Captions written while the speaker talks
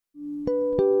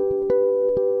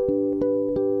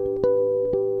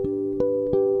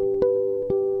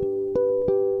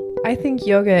I think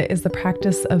yoga is the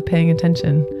practice of paying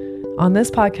attention. On this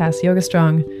podcast, Yoga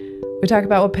Strong, we talk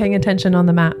about what paying attention on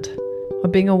the mat,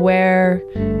 what being aware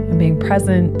and being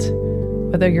present,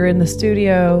 whether you're in the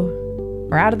studio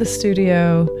or out of the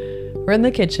studio or in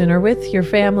the kitchen or with your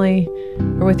family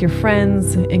or with your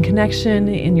friends, in connection,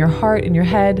 in your heart, in your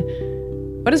head.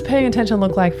 What does paying attention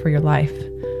look like for your life?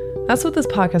 That's what this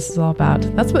podcast is all about.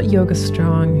 That's what Yoga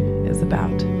Strong is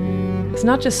about. It's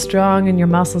not just strong in your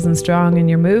muscles and strong in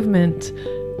your movement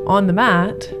on the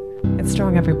mat. It's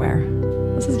strong everywhere.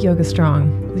 This is Yoga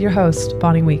Strong with your host,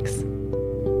 Bonnie Weeks.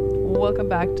 Welcome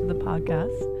back to the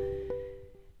podcast.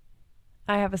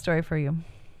 I have a story for you.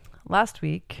 Last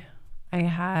week, I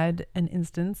had an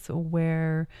instance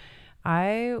where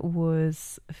I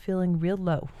was feeling real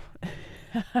low.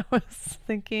 I was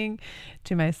thinking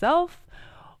to myself,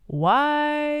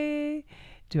 why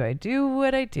do I do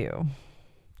what I do?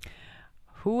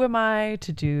 Who am I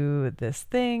to do this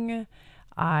thing?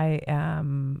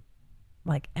 Am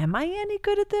I any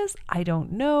good at this? I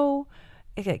don't know.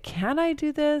 Can I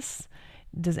do this?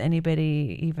 Does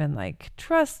anybody even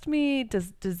trust me?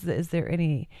 Is there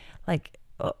any,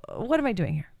 what am I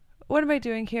doing here? What am I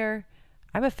doing here?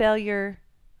 I'm a failure.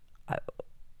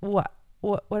 What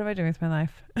am I doing with my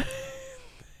life?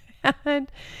 And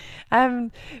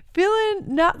I'm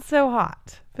feeling not so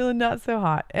hot.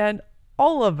 And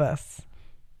all of us,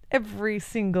 every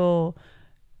single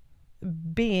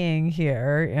being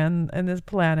here and this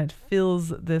planet feels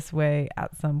this way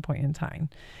at some point in time.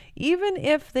 Even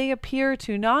if they appear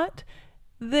to not,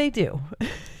 they do.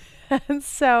 And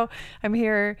so I'm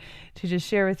here to just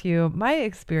share with you my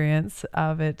experience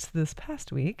of it this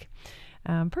past week,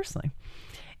 personally.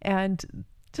 And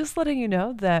just letting you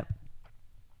know that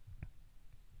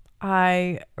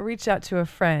I reached out to a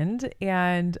friend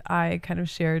and I kind of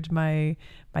shared my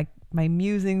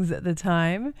musings at the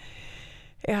time,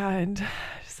 and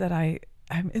said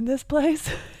I'm in this place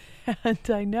and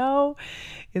I know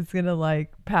it's gonna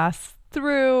pass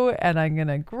through and I'm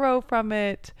gonna grow from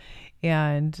it,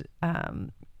 and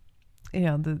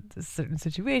the certain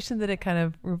situation that it kind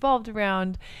of revolved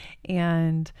around.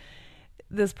 And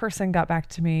this person got back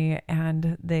to me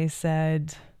and they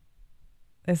said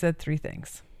three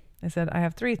things. They said, I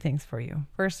have three things for you.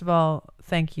 First of all,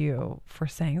 thank you for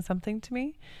saying something to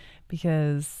me,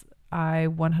 because I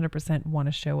 100% want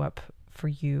to show up for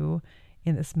you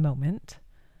in this moment.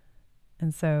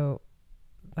 And so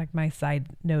my side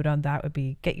note on that would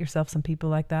be, get yourself some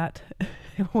people like that.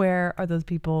 Where are those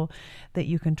people that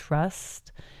you can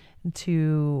trust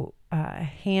to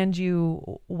hand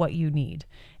you what you need?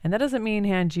 And that doesn't mean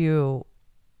hand you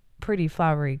pretty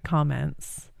flowery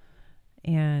comments.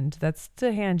 And that's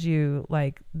to hand you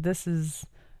this is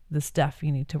the stuff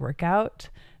you need to work out.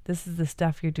 This is the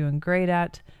stuff you're doing great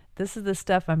at. This is the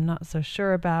stuff I'm not so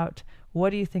sure about. What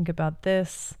do you think about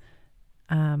this?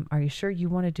 Are you sure you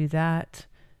want to do that?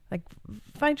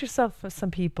 Find yourself some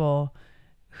people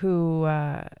who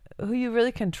you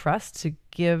really can trust to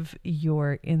give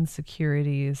your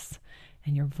insecurities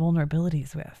and your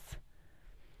vulnerabilities with.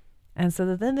 And so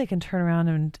that then they can turn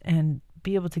around and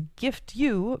be able to gift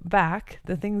you back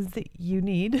the things that you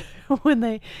need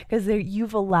because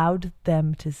you've allowed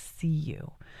them to see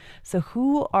you. So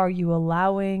who are you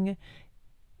allowing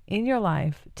in your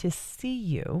life to see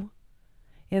you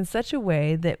in such a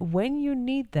way that when you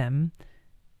need them,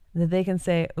 that they can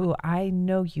say, oh, I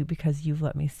know you because you've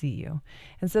let me see you.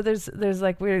 And so there's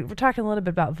we're talking a little bit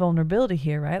about vulnerability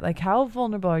here, right? How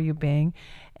vulnerable are you being?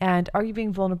 And are you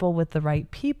being vulnerable with the right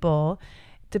people,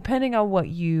 depending on what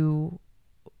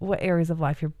areas of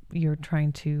life you're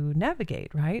trying to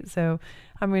navigate, right? So,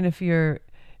 if you're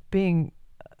being,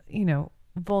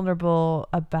 vulnerable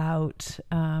about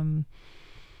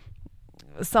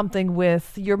something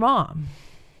with your mom,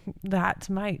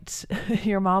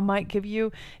 your mom might give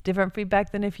you different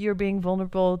feedback than if you're being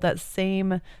vulnerable. That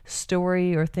same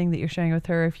story or thing that you're sharing with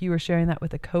her, if you were sharing that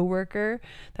with a coworker,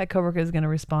 that coworker is going to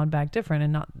respond back different,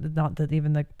 and not that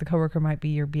even the coworker might be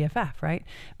your BFF, right?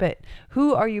 But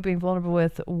who are you being vulnerable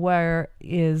with? Where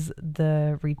is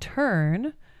the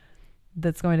return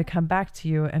that's going to come back to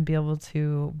you and be able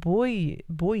to buoy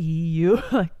you,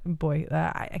 I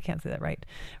can't say that right?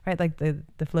 The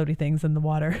floaty things in the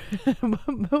water,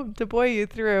 to buoy you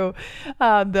through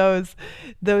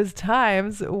those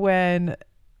times when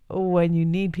you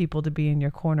need people to be in your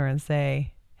corner and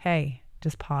say, hey,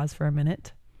 just pause for a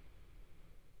minute.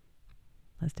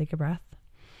 Let's take a breath.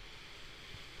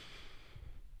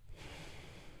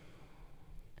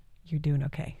 You're doing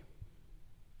okay.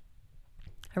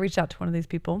 I reached out to one of these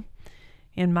people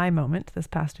in my moment this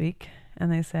past week, and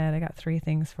they said, I got three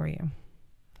things for you.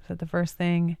 I said, the first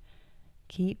thing,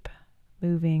 keep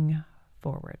moving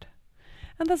forward.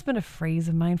 And that's been a phrase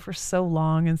of mine for so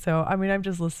long. And so, I'm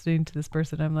just listening to this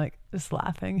person. I'm like, just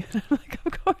laughing. I'm like,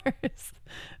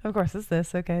 of course it's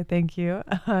this. Okay. Thank you.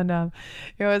 And,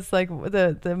 it's like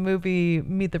the movie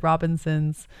Meet the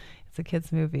Robinsons. It's a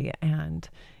kid's movie, and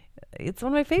it's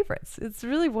one of my favorites. It's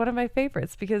really one of my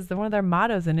favorites because one of their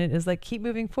mottos in it is like, keep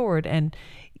moving forward. And,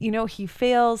 he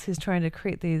fails. He's trying to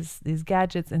create these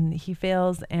gadgets, and he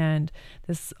fails. And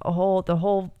the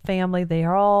whole family, they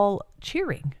are all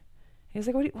cheering. He's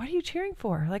like, what are you cheering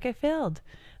for? Like, I failed.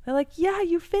 They're like, yeah,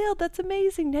 you failed. That's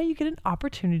amazing. Now you get an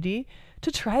opportunity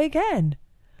to try again.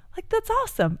 Like, that's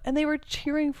awesome. And they were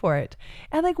cheering for it.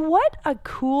 And like, what a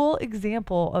cool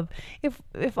example of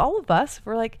if all of us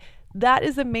were like, that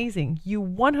is amazing. You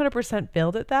 100%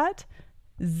 failed at that.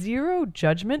 Zero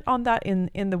judgment on that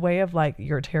in the way of like,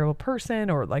 you're a terrible person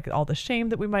or like all the shame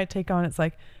that we might take on. It's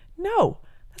like, no.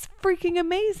 That's freaking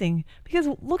amazing, because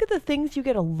look at the things you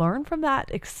get to learn from that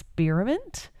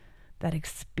experiment, that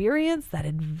experience, that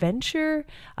adventure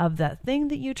of that thing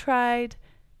that you tried.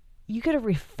 You get to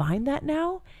refine that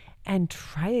now and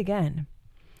try again.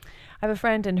 I have a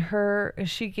friend, and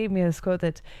she gave me this quote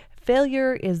that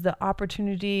failure is the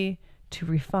opportunity to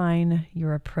refine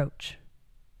your approach.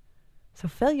 So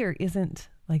failure isn't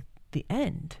like the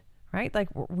end, right? Like,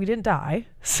 we didn't die.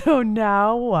 So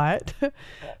now what?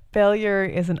 Failure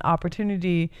is an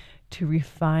opportunity to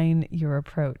refine your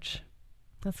approach.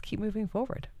 Let's keep moving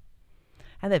forward.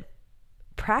 And that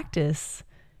practice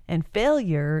and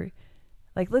failure,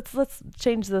 like, let's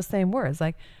change those same words.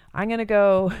 Like, I'm going to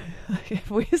go, if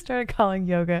we started calling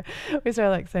yoga, we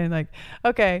started like saying like,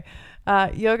 okay,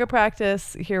 yoga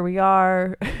practice, here we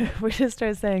are. We just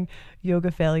started saying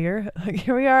yoga failure. Like,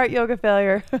 here we are at yoga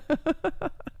failure.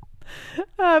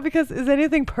 Because is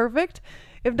anything perfect?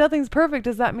 If nothing's perfect,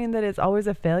 does that mean that it's always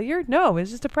a failure? No, it's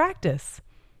just a practice.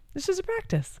 It's just a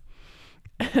practice.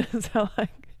 So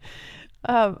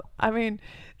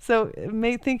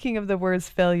thinking of the words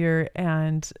failure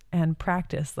and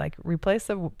practice, like replace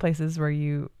the places where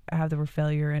you have the word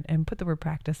failure and put the word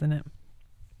practice in it.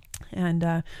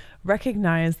 And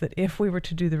recognize that if we were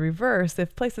to do the reverse,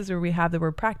 if places where we have the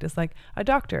word practice, like a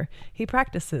doctor, he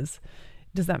practices.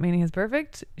 Does that mean he's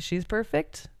perfect? She's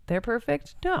perfect? They're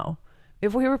perfect? No.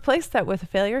 If we replace that with a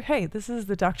failure, hey, this is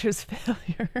the doctor's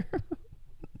failure.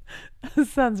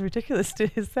 Sounds ridiculous to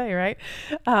say, right?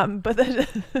 But that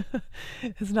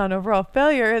it's not an overall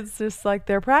failure. It's just like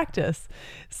their practice.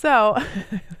 So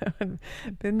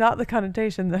not the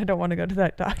connotation that I don't want to go to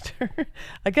that doctor.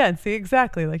 Again, see,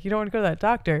 exactly. Like, you don't want to go to that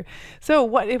doctor. So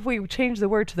what if we change the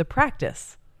word to the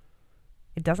practice?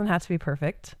 It doesn't have to be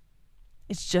perfect.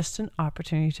 It's just an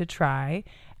opportunity to try,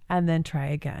 and then try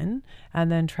again,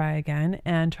 and then try again,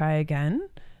 and try again.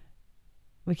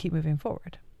 We keep moving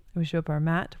forward. We show up our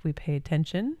mat. We pay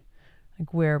attention.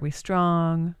 Like, where are we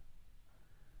strong?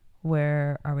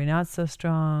 Where are we not so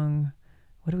strong?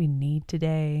 What do we need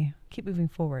today? Keep moving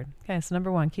forward. Okay, so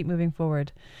number one, keep moving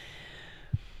forward.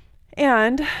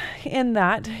 And in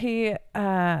that,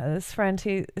 this friend,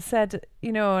 he said,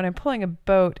 when I'm pulling a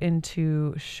boat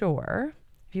into shore,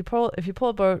 if you pull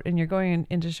a boat and you're going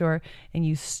into shore and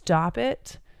you stop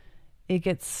it, it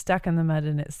gets stuck in the mud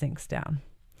and it sinks down.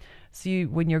 So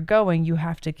when you're going, you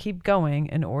have to keep going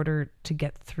in order to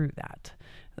get through that.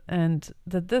 And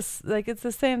it's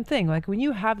the same thing. Like, when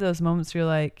you have those moments, you're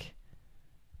like,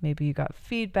 maybe you got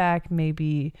feedback,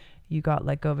 maybe you got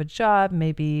let go of a job,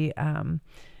 maybe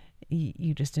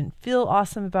you just didn't feel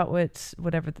awesome about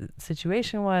whatever the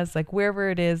situation was, like wherever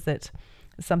it is that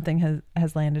something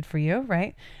has landed for you,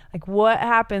 right? Like, what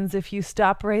happens if you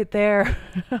stop right there?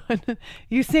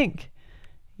 You sink.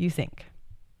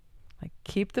 Like,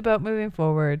 keep the boat moving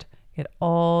forward, get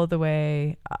all the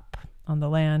way up on the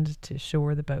land to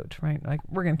shore the boat, right? Like,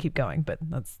 we're going to keep going, but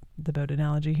that's the boat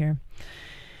analogy here.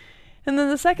 And then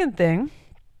the second thing,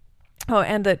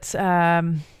 and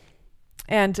the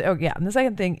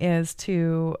second thing is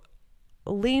to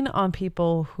lean on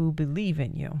people who believe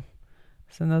in you.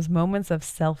 So in those moments of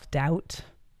self-doubt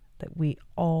that we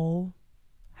all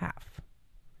have,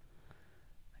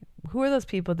 who are those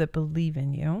people that believe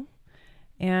in you?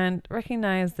 And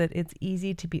recognize that it's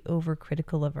easy to be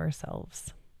overcritical of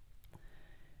ourselves.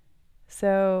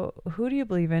 So who do you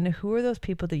believe in? Who are those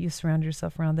people that you surround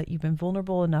yourself around that you've been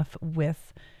vulnerable enough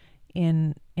with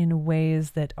in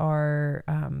ways that are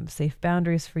safe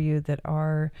boundaries for you, that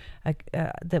are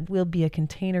that will be a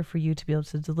container for you to be able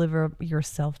to deliver your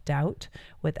self-doubt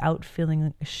without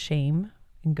feeling shame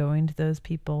in going to those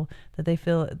people, that they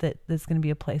feel that there's going to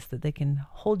be a place that they can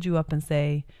hold you up and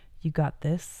say, you got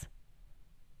this.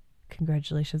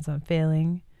 Congratulations on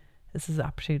failing. This is an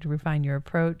opportunity to refine your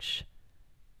approach.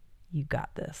 You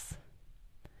got this.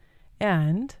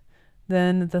 And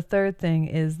then the third thing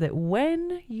is that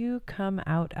when you come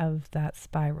out of that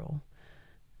spiral,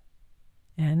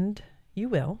 and you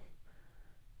will,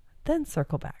 then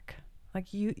circle back.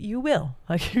 Like you will.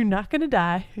 Like, you're not going to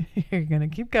die. You're going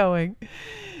to keep going.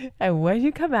 And when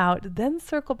you come out, then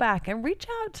circle back and reach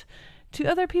out to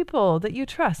other people that you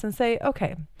trust and say,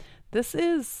 okay, this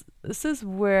is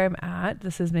where I'm at.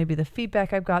 This is maybe the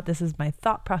feedback I've got. This is my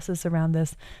thought process around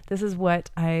this. This is what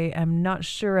I am not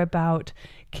sure about.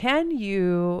 Can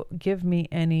you give me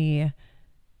any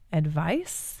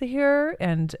advice here?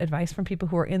 And advice from people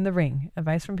who are in the ring,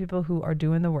 advice from people who are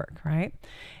doing the work, right?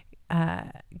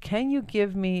 Can you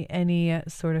give me any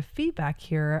sort of feedback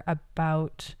here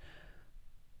about,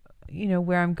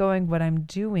 where I'm going, what I'm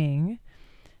doing,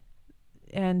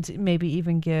 and maybe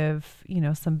even give,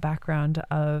 some background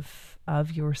of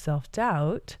your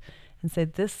self-doubt and say,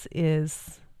 this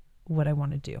is what I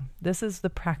want to do. This is the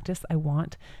practice I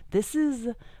want. This is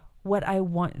what I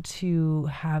want to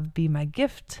have be my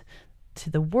gift to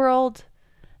the world.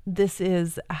 This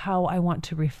is how I want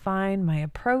to refine my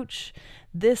approach.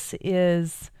 This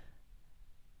is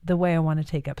the way I want to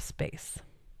take up space.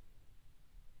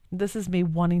 This is me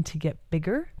wanting to get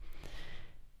bigger.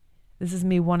 This is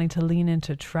me wanting to lean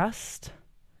into trust.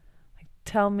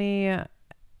 Tell me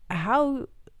how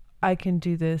I can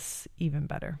do this even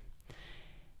better.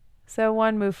 So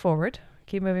 1, move forward.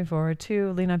 Keep moving forward.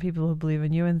 2, lean on people who believe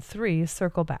in you. And 3,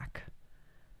 circle back.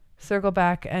 Circle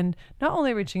back, and not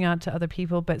only reaching out to other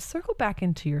people, but circle back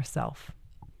into yourself.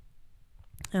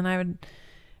 And I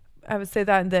would say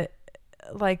that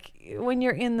like when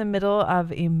you're in the middle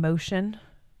of emotion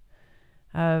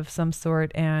of some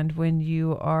sort, and when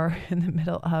you are in the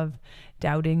middle of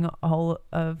doubting all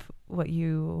of what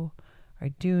you are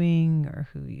doing or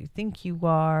who you think you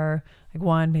are, like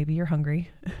 1, maybe you're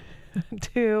hungry.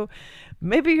 2,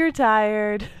 maybe you're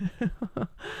tired.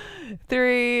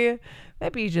 3,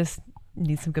 maybe you just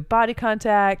need some good body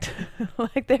contact.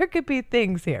 Like, there could be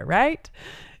things here, right?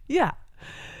 Yeah.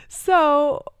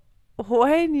 So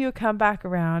when you come back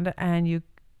around and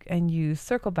you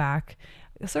circle back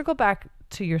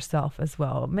to yourself as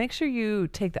well. Make sure you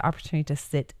take the opportunity to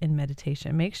sit in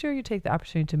meditation. Make sure you take the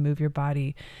opportunity to move your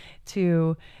body,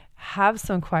 to have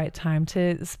some quiet time,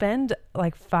 to spend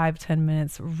like 5-10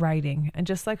 minutes writing, and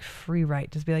just like free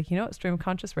write. Just be like, stream of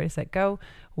conscious, ready, set, go.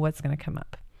 What's going to come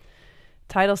up?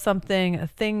 Title something,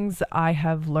 things I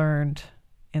have learned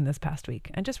in this past week,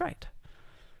 and just write.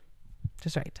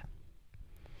 Just write.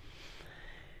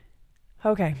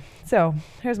 Okay, so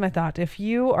here's my thought. If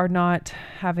you are not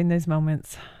having those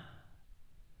moments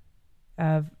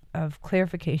of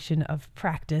clarification, of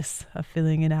practice, of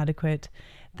feeling inadequate,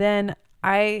 then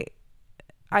I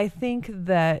think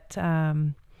that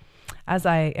as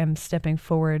I am stepping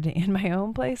forward in my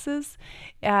own places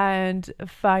and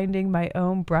finding my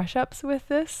own brush ups with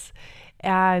this,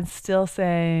 and still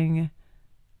saying,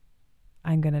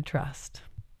 I'm going to trust.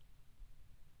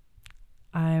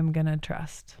 I'm going to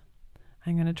trust.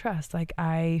 I'm going to trust. Like,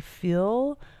 I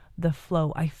feel the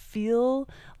flow. I feel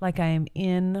like I am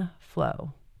in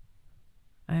flow.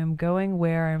 I am going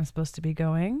where I'm supposed to be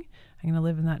going. I'm going to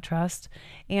live in that trust.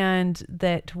 And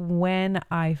that when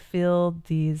I feel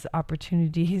these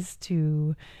opportunities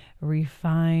to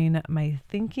refine my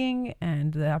thinking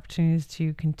and the opportunities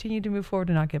to continue to move forward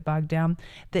and not get bogged down,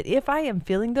 that if I am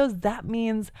feeling those, that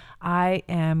means I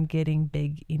am getting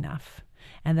big enough,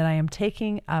 and that I am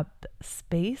taking up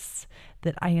space,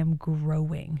 that I am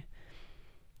growing.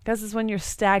 Because it's when you're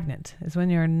stagnant, it's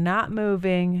when you're not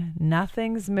moving,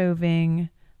 nothing's moving.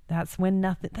 That's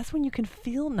when you can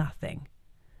feel nothing.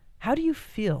 How do you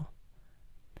feel?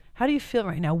 How do you feel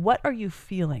right now? What are you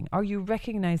feeling? Are you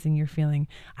recognizing you're feeling?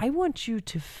 I want you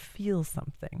to feel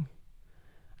something.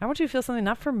 I want you to feel something,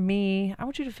 not for me. I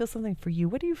want you to feel something for you.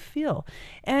 What do you feel?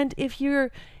 And if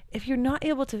you're not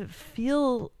able to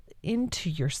feel into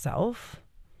yourself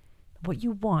what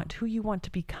you want, who you want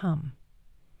to become,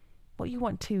 what you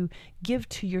want to give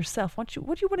to yourself, what do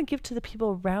you want to give to the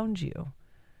people around you?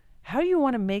 How do you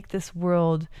want to make this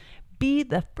world be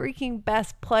the freaking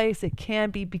best place it can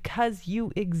be because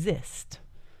you exist?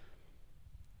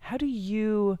 How do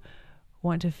you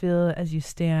want to feel as you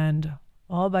stand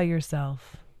all by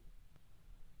yourself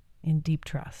in deep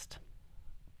trust?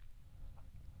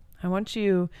 I want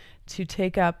you to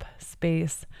take up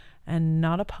space and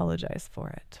not apologize for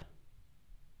it.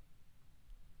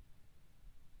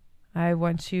 I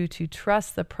want you to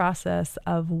trust the process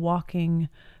of walking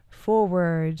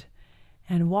forward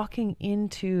and walking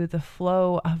into the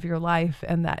flow of your life,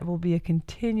 and that will be a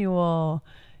continual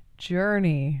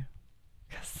journey,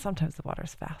 because sometimes the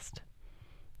water's fast.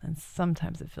 and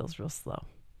sometimes it feels real slow.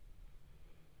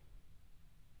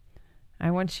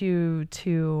 I want you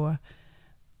to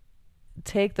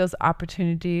take those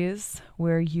opportunities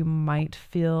where you might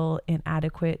feel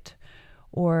inadequate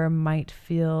or might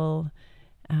feel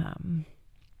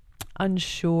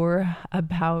unsure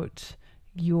about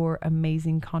your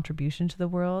amazing contribution to the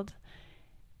world.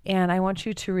 And I want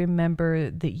you to remember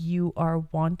that you are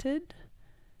wanted,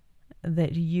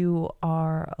 that you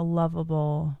are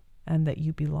lovable, and that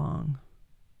you belong.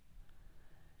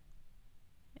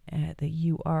 That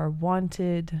you are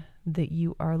wanted, that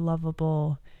you are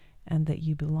lovable, and that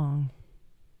you belong.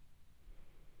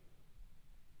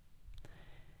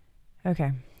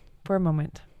 Okay, for a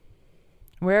moment,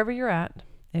 wherever you're at,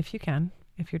 if you can,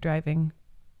 if you're driving,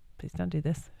 please don't do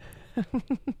this.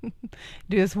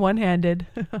 Do this one-handed.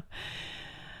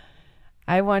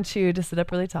 I want you to sit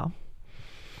up really tall.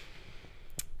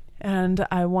 And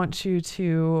I want you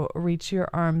to reach your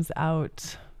arms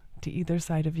out to either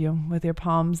side of you with your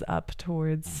palms up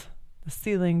towards the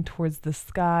ceiling, towards the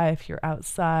sky. If you're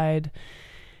outside,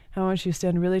 I want you to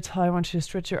stand really tall. I want you to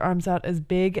stretch your arms out as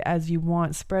big as you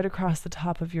want. Spread across the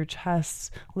top of your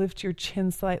chest. Lift your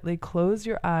chin slightly. Close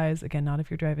your eyes. Again, not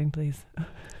if you're driving, please.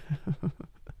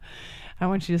 I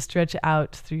want you to stretch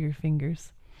out through your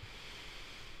fingers.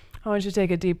 I want you to take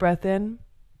a deep breath in.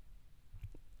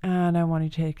 And I want you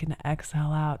to take an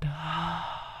exhale out.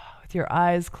 With your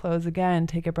eyes closed again,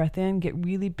 take a breath in. Get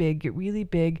really big. Get really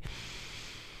big.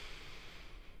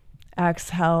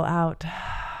 Exhale out.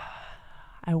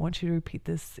 I want you to repeat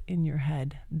this in your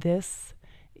head. This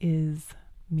is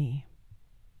me.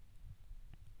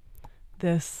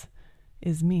 This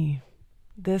is me.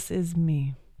 This is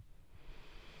me.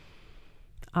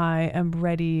 I am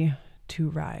ready to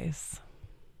rise.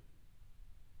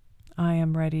 I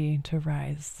am ready to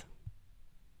rise.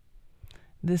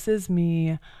 This is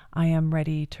me. I am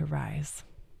ready to rise.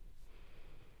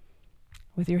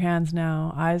 With your hands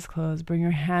now, eyes closed, bring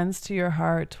your hands to your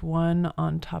heart, one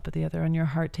on top of the other on your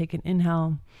heart. Take an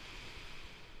inhale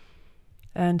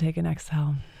and take an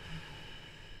exhale.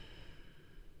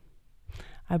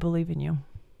 I believe in you.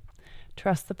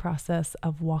 Trust the process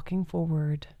of walking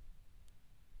forward.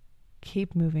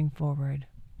 Keep moving forward.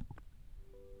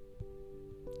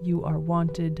 You are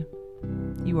wanted,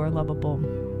 you are lovable,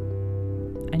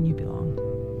 and you belong.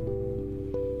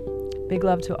 Big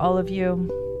love to all of you.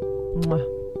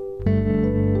 Mwah.